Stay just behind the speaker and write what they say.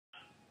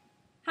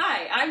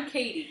I'm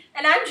Katie.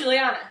 And I'm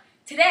Julianna.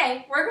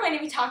 Today, we're going to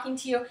be talking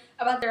to you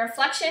about the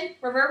reflection,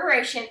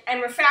 reverberation,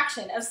 and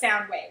refraction of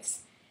sound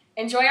waves.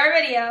 Enjoy our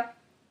video!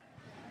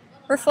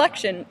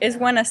 Reflection is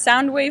when a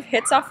sound wave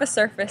hits off a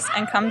surface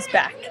and comes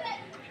back.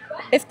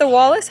 If the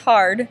wall is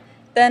hard,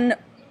 then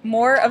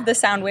more of the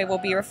sound wave will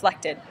be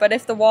reflected, but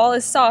if the wall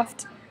is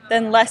soft,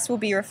 then less will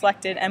be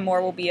reflected and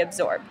more will be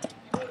absorbed.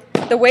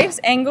 The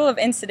wave's angle of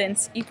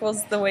incidence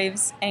equals the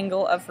wave's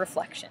angle of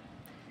reflection.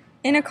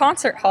 In a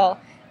concert hall,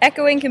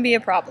 echoing can be a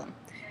problem.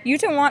 You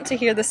don't want to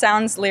hear the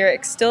sound's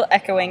lyrics still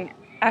echoing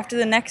after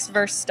the next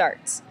verse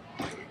starts.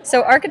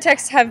 So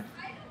architects have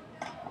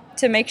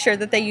to make sure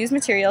that they use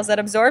materials that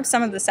absorb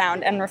some of the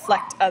sound and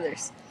reflect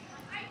others.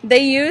 They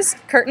use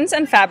curtains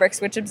and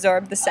fabrics which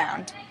absorb the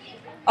sound.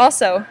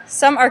 Also,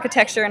 some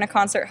architecture in a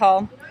concert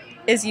hall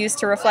is used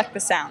to reflect the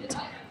sound,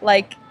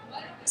 like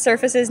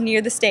surfaces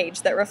near the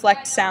stage that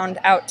reflect sound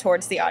out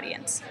towards the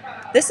audience.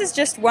 This is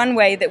just one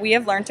way that we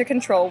have learned to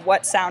control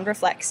what sound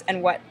reflects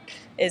and what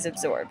is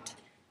absorbed.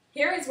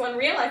 Here is one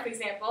real-life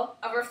example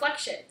of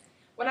reflection.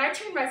 When I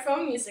turn my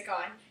phone music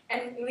on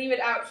and leave it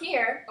out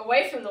here,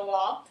 away from the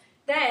wall,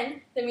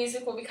 then the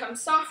music will become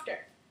softer.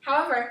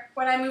 However,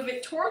 when I move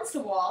it towards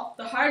the wall,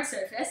 the hard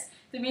surface,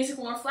 the music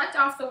will reflect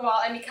off the wall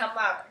and become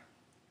louder.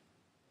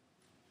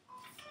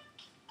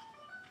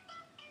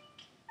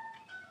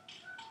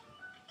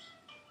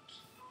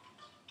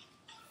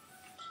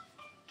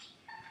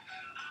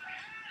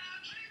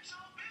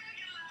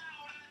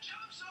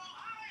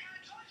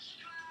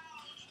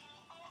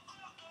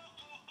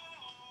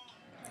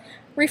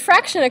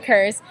 Refraction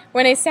occurs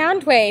when a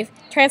sound wave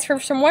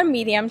transfers from one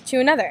medium to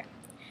another.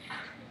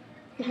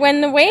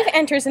 When the wave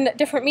enters a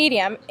different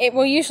medium, it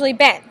will usually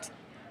bend.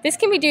 This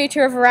can be due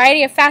to a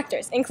variety of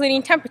factors,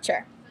 including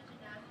temperature.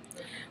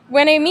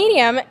 When a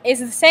medium is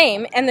the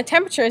same and the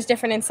temperature is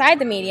different inside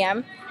the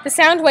medium, the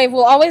sound wave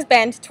will always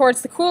bend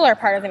towards the cooler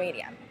part of the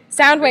medium.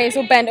 Sound waves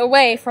will bend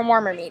away from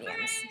warmer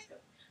mediums.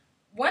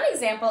 One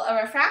example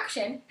of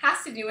refraction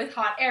has to do with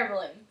hot air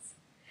balloons.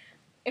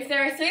 If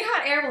there are 3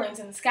 hot air balloons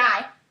in the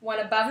sky, one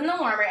above in the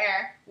warmer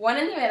air, one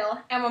in the middle,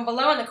 and one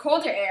below in the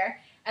colder air,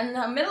 and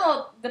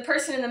the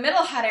person in the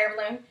middle hot air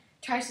balloon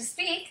tries to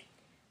speak,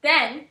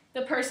 then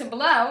the person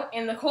below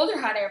in the colder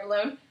hot air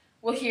balloon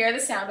will hear the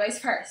sound waves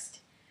first.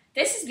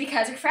 This is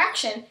because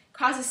refraction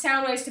causes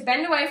sound waves to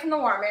bend away from the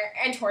warm air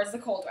and towards the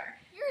cold air.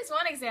 Here is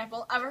one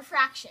example of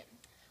refraction.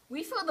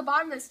 We fill the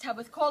bottom of this tub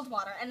with cold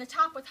water and the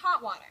top with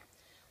hot water.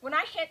 When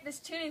I hit this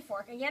tuning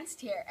fork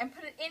against here and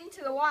put it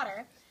into the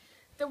water,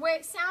 the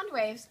sound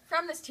waves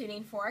from this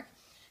tuning fork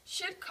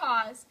should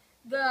cause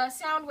the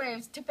sound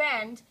waves to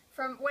bend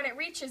from when it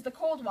reaches the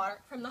cold water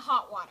from the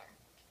hot water.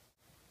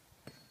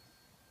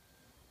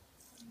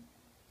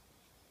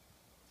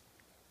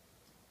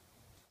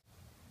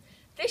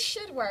 This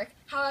should work,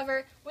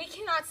 however, we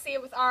cannot see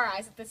it with our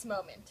eyes at this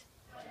moment.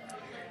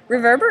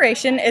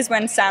 Reverberation is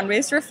when sound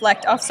waves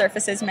reflect off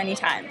surfaces many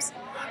times.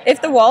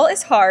 If the wall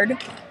is hard,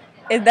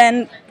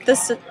 then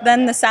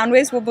the sound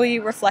waves will be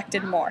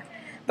reflected more.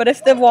 But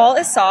if the wall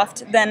is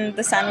soft, then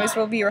the sound waves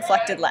will be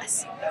reflected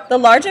less. The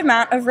large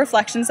amount of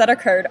reflections that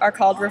occurred are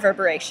called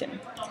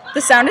reverberation.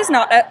 The sound is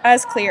not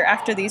as clear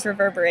after these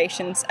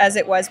reverberations as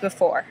it was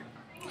before.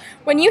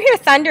 When you hear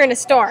thunder in a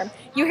storm,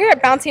 you hear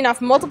it bouncing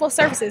off multiple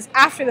surfaces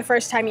after the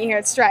first time you hear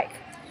it strike.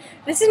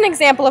 This is an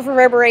example of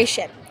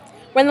reverberation.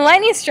 When the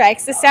lightning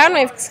strikes, the sound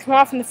waves come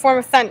off in the form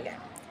of thunder.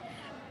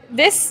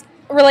 This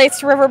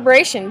relates to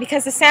reverberation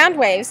because the sound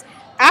waves,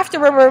 after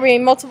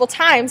reverberating multiple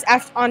times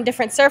on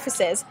different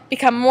surfaces,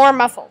 become more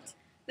muffled.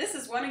 This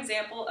is one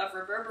example of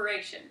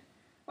reverberation.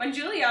 When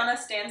Julianna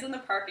stands in the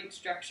parking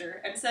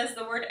structure and says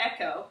the word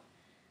echo,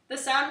 the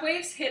sound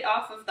waves hit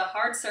off of the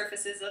hard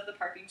surfaces of the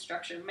parking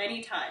structure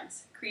many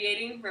times,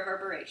 creating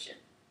reverberation.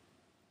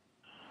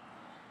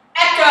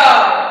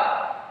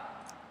 Echo!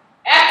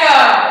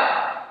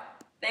 Echo!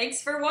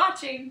 Thanks for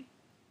watching!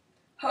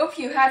 Hope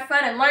you had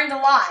fun and learned a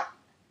lot.